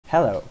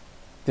Hello!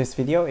 This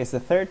video is the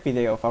third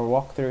video of our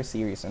walkthrough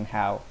series on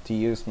how to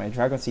use my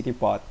Dragon City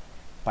Bot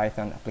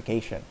Python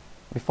application.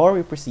 Before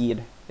we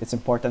proceed, it's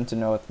important to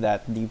note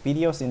that the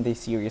videos in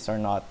this series are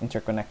not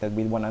interconnected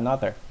with one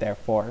another.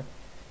 Therefore,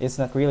 it's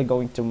not really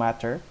going to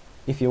matter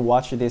if you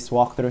watch this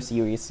walkthrough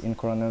series in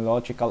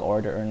chronological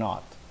order or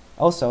not.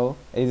 Also,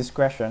 a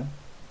discretion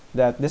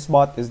that this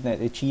bot is not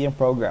a cheating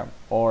program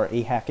or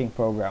a hacking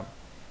program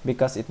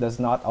because it does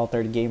not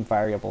alter the game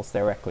variables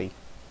directly.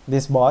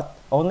 This bot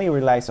only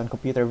relies on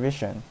computer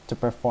vision to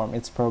perform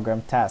its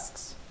program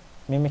tasks,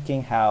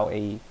 mimicking how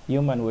a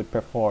human would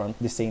perform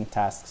the same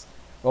tasks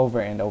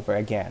over and over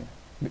again,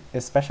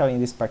 especially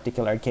in this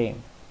particular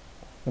game.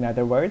 In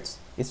other words,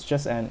 it's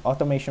just an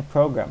automation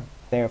program,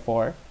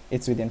 therefore,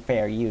 it's within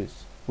fair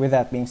use. With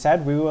that being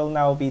said, we will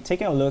now be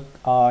taking a look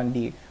on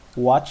the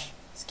watch,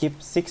 skip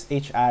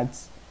 6H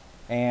ads,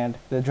 and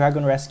the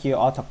Dragon Rescue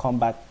auto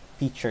combat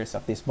features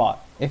of this bot.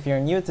 If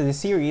you're new to this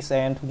series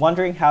and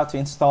wondering how to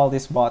install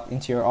this bot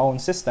into your own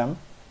system,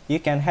 you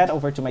can head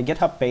over to my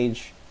GitHub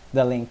page.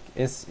 The link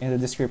is in the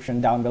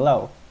description down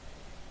below.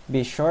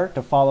 Be sure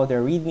to follow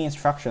the README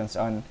instructions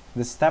on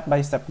the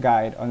step-by-step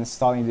guide on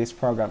installing this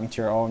program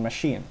into your own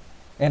machine.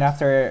 And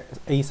after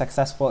a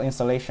successful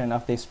installation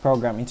of this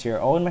program into your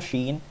own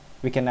machine,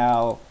 we can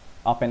now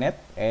open it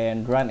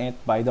and run it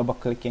by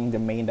double-clicking the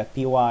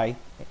main.py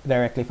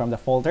directly from the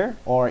folder,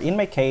 or in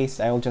my case,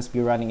 I will just be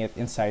running it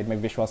inside my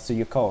Visual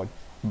Studio Code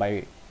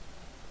by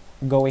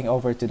going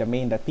over to the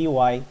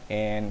main.py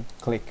and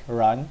click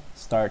Run,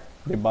 Start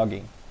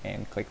Debugging,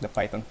 and click the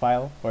Python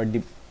file or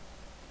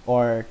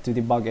to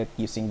debug it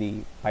using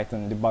the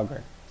Python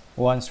debugger.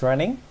 Once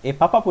running, a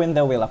pop-up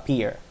window will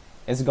appear.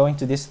 It's going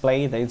to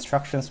display the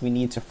instructions we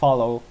need to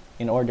follow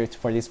in order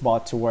for this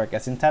bot to work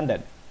as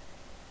intended.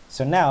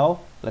 So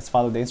now, let's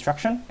follow the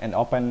instruction and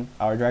open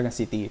our Dragon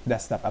City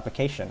desktop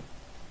application.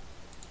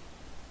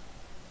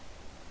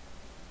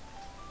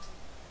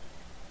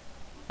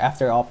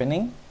 After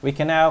opening, we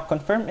can now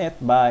confirm it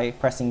by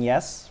pressing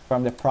yes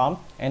from the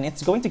prompt, and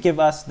it's going to give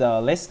us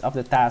the list of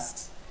the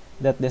tasks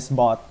that this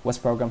bot was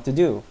programmed to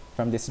do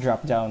from this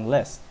drop-down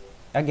list.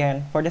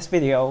 Again, for this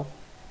video,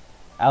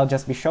 I'll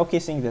just be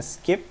showcasing the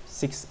skip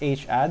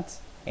 6H ads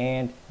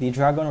and the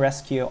Dragon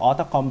Rescue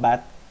auto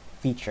combat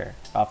feature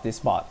of this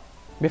bot.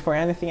 Before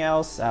anything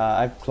else,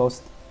 I've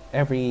closed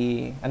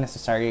every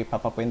unnecessary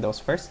pop-up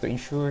windows first to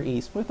ensure a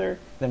smoother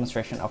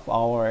demonstration of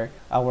our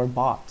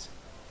bot.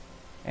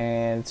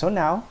 And so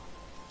now,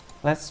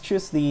 let's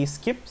choose the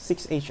skip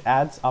 6H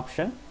ads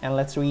option and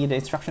let's read the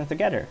instruction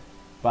together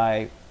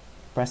by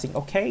pressing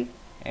OK,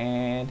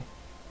 and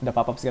the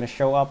pop-up is going to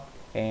show up,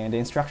 and the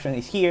instruction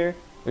is here,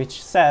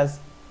 which says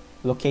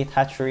locate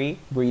hatchery,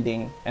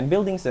 breeding, and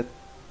buildings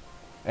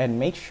and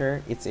make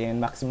sure it's in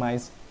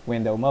maximize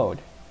window mode.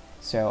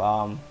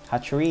 So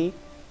hatchery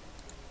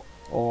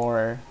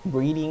or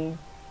breeding,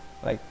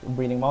 like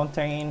breeding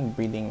mountain,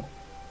 breeding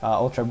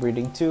ultra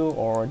breeding 2,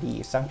 or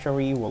the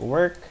sanctuary will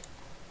work,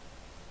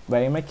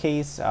 but in my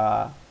case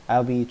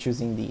I'll be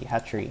choosing the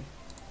hatchery.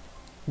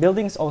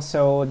 Buildings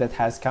also that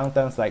has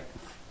countdowns like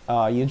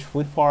huge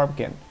food farm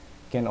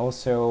can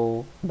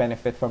also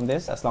benefit from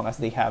this as long as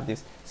they have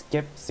this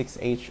skip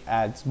 6H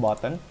ads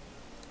button,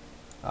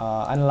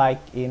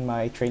 unlike in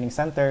my training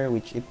center,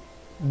 which it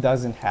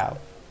doesn't have,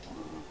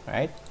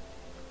 right?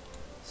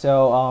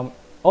 So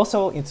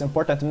also it's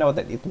important to note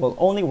that it will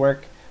only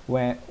work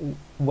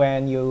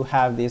when you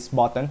have this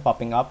button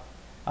popping up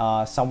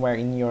somewhere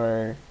in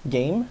your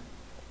game,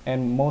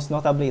 and most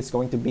notably it's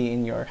going to be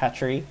in your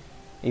hatchery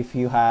if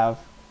you have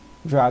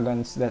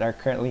dragons that are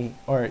currently,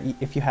 or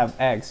if you have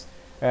eggs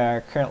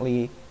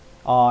currently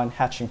on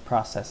hatching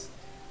process.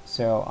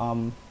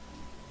 So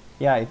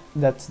yeah,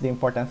 that's the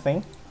important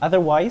thing.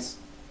 Otherwise,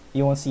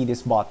 you won't see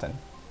this button.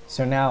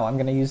 So now I'm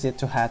gonna use it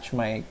to hatch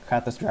my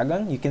Kratos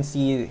dragon. You can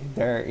see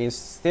there is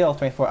still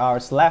 24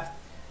 hours left,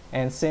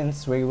 and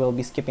since we will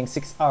be skipping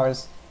 6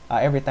 hours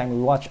every time we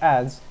watch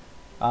ads,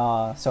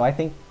 so I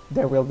think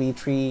there will be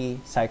 3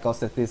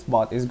 cycles that this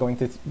bot is going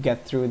to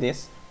get through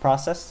this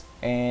process,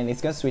 and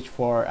it's gonna switch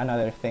for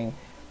another thing.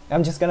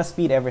 I'm just gonna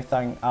speed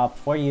everything up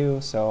for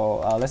you, so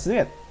let's do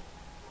it.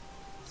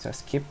 So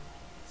skip,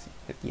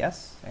 hit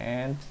yes,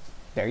 and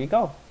there you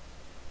go.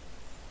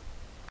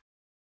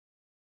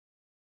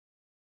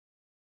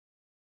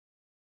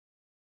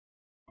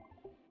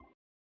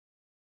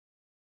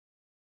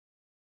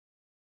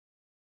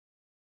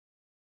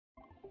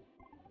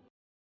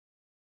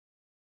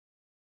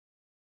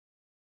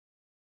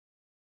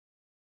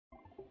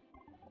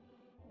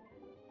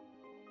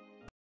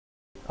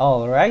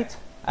 Alright,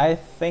 I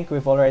think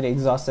we've already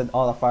exhausted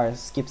all of our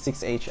skip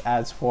 6H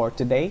ads for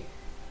today.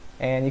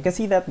 And you can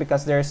see that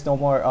because there's no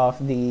more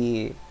of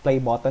the play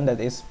button that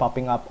is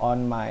popping up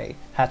on my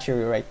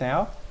hatchery right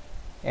now.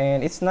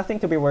 And it's nothing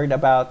to be worried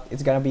about,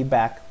 it's gonna be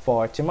back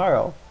for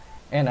tomorrow.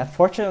 And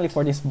unfortunately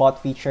for this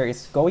bot feature,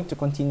 it's going to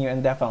continue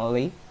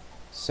indefinitely.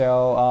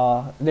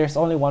 So there's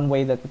only one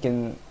way that we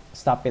can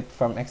stop it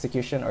from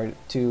execution or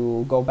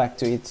to go back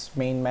to its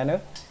main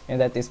menu,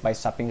 and that is by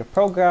stopping the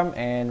program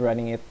and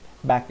running it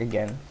back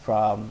again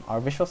from our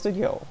Visual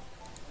Studio.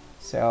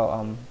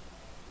 So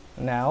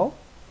now,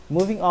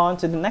 moving on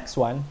to the next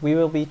one, we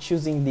will be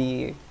choosing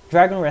the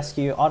Dragon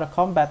Rescue Auto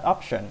Combat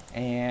option,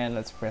 and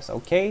let's press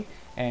OK,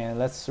 and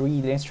let's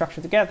read the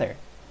instruction together.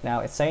 Now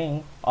it's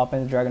saying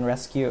open the Dragon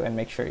Rescue and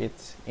make sure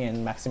it's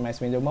in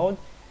maximize window mode.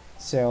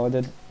 So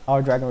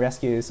our Dragon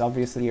Rescue is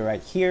obviously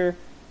right here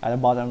at the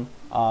bottom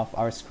of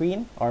our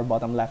screen, or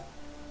bottom left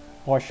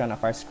portion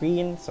of our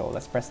screen. So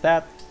let's press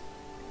that,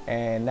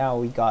 and now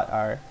we got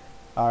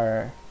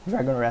our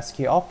Dragon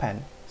Rescue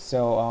open.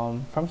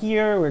 So from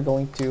here, we're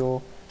going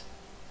to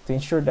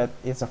ensure that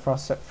it's a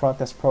front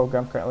test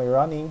program currently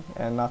running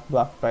and not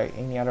blocked by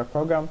any other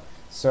program.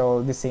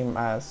 So the same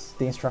as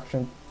the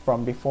instruction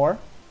from before.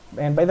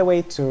 And by the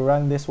way, to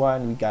run this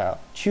one, we gotta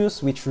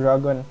choose which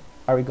dragon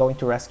are we going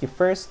to rescue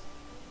first.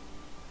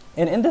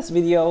 And in this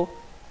video,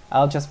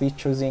 I'll just be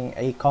choosing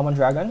a common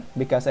dragon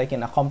because I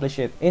can accomplish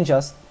it in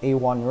just a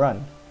one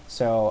run.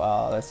 So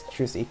let's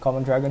choose a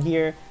common dragon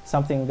here,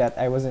 something that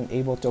I wasn't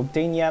able to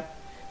obtain yet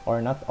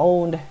or not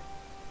owned,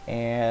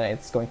 and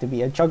it's going to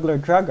be a juggler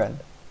dragon,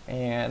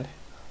 and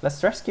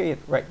let's rescue it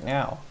right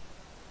now.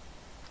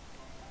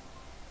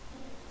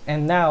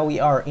 And now we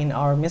are in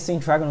our missing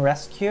dragon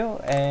rescue,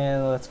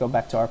 and let's go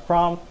back to our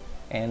prompt,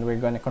 and we're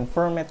going to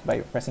confirm it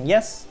by pressing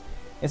yes.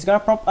 It's going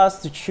to prompt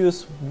us to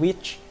choose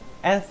which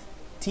nth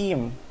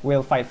team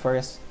will fight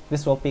first.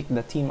 This will pick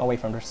the team away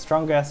from the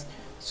strongest.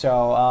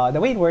 So the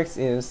way it works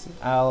is,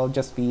 I'll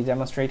just be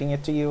demonstrating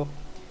it to you.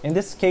 In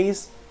this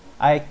case,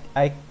 I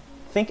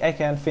think I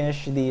can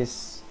finish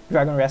this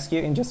dragon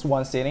rescue in just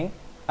one sitting.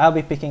 I'll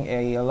be picking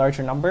a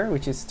larger number,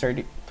 which is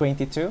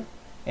 22,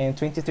 and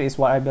 22 is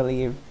what I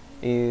believe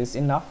is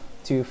enough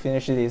to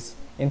finish this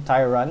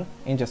entire run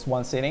in just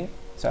one sitting.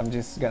 So I'm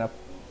just gonna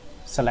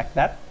select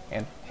that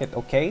and hit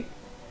OK,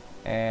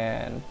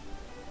 and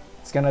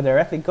it's gonna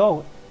directly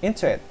go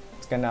into it.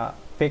 It's gonna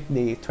pick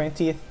the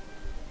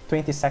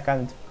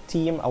 22nd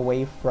team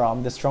away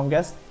from the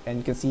strongest, and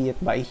you can see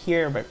it by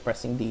here by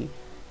pressing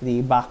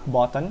the back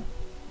button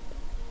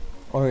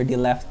or the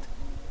left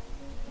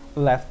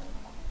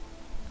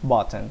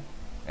button,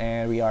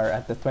 and we are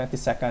at the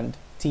 22nd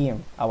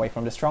team away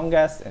from the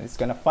strongest, and it's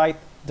gonna fight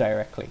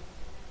directly.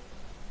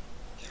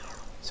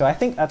 So I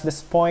think at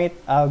this point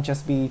I'll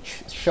just be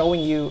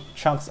showing you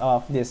chunks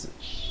of this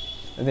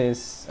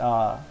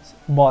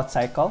bot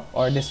cycle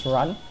or this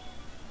run,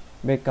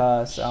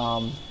 because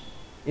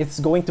it's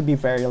going to be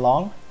very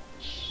long,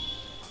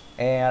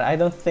 and I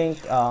don't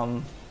think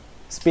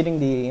speeding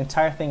the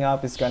entire thing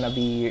up is gonna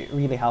be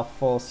really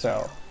helpful.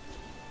 So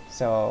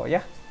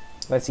yeah,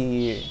 let's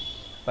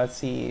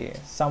see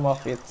some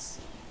of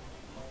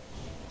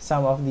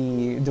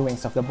the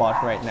doings of the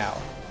bot right now.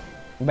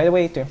 And by the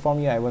way, to inform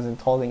you, I wasn't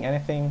holding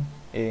anything.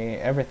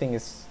 Everything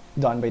is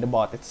done by the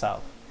bot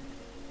itself.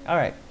 All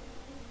right.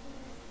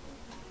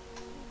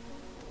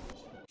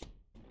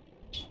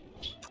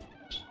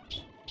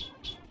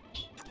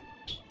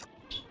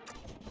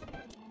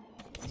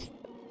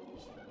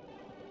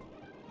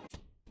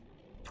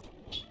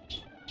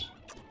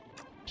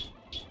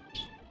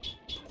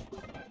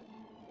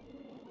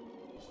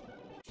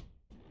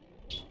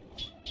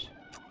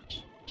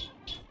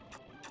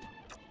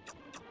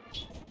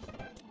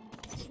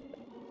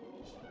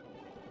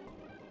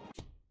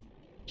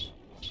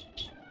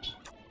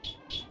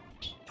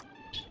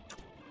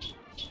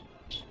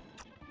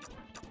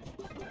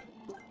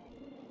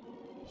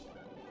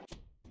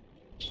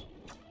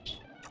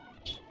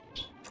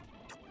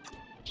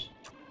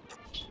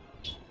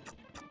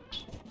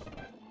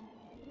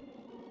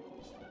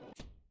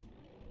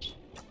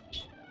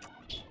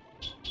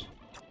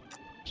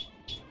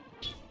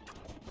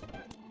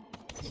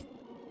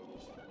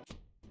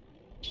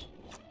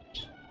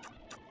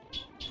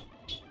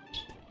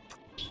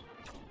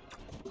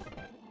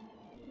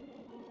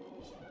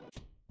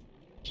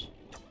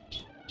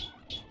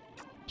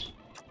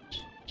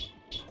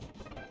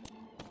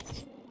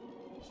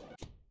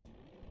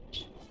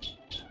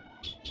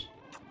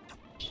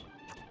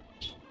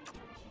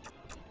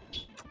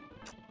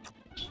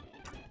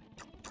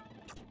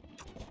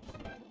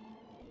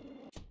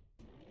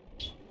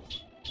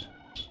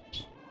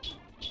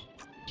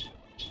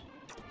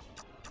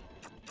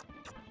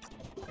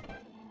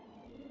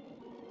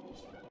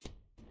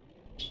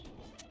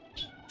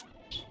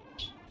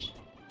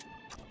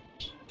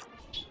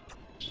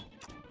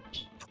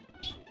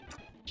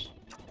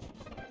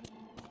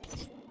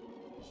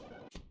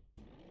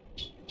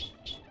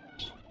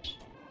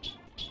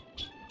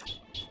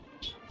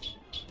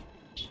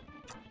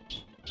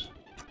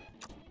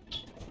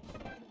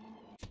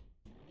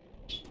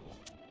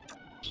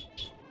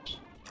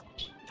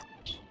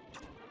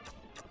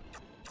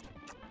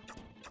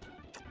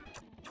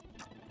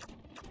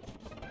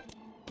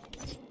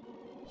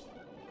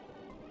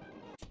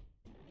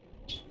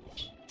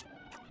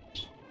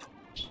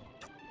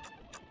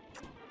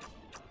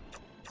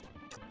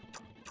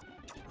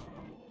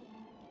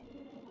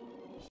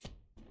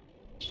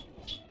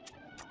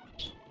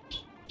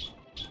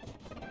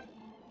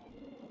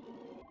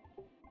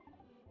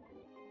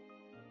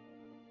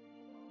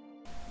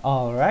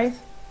 Alright,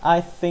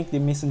 I think the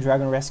Missing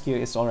Dragon Rescue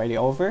is already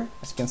over,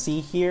 as you can see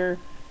here,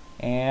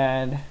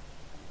 and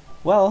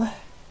well,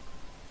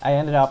 I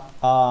ended up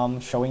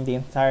showing the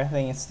entire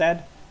thing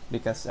instead,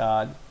 because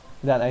that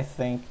I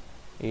think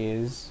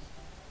is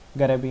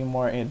gonna be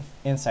more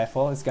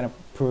insightful. It's gonna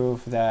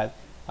prove that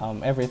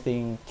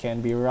everything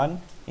can be run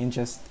in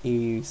just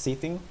a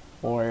sitting,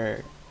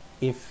 or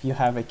if you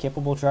have a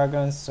capable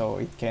dragon, so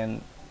it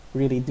can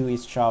really do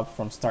its job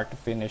from start to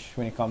finish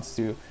when it comes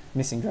to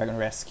Missing Dragon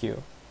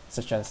Rescue,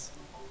 such as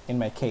in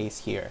my case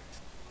here.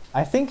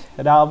 I think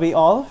that'll be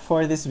all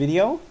for this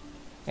video,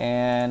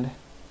 and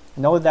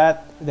know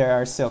that there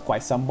are still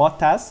quite some bot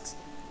tasks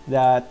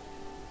that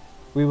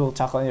we will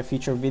tackle in the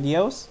future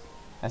videos,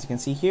 as you can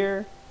see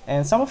here,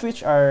 and some of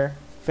which are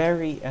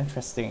very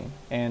interesting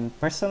and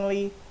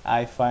personally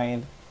I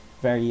find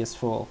very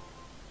useful.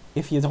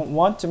 If you don't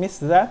want to miss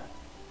that,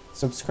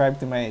 subscribe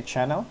to my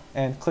channel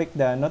and click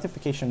the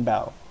notification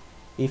bell.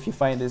 If you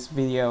find this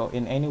video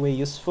in any way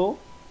useful,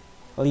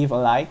 leave a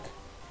like,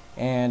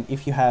 and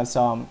if you have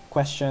some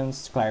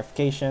questions,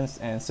 clarifications,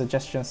 and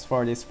suggestions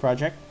for this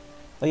project,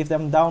 leave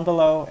them down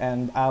below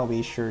and I'll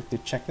be sure to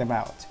check them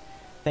out.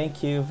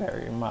 Thank you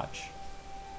very much.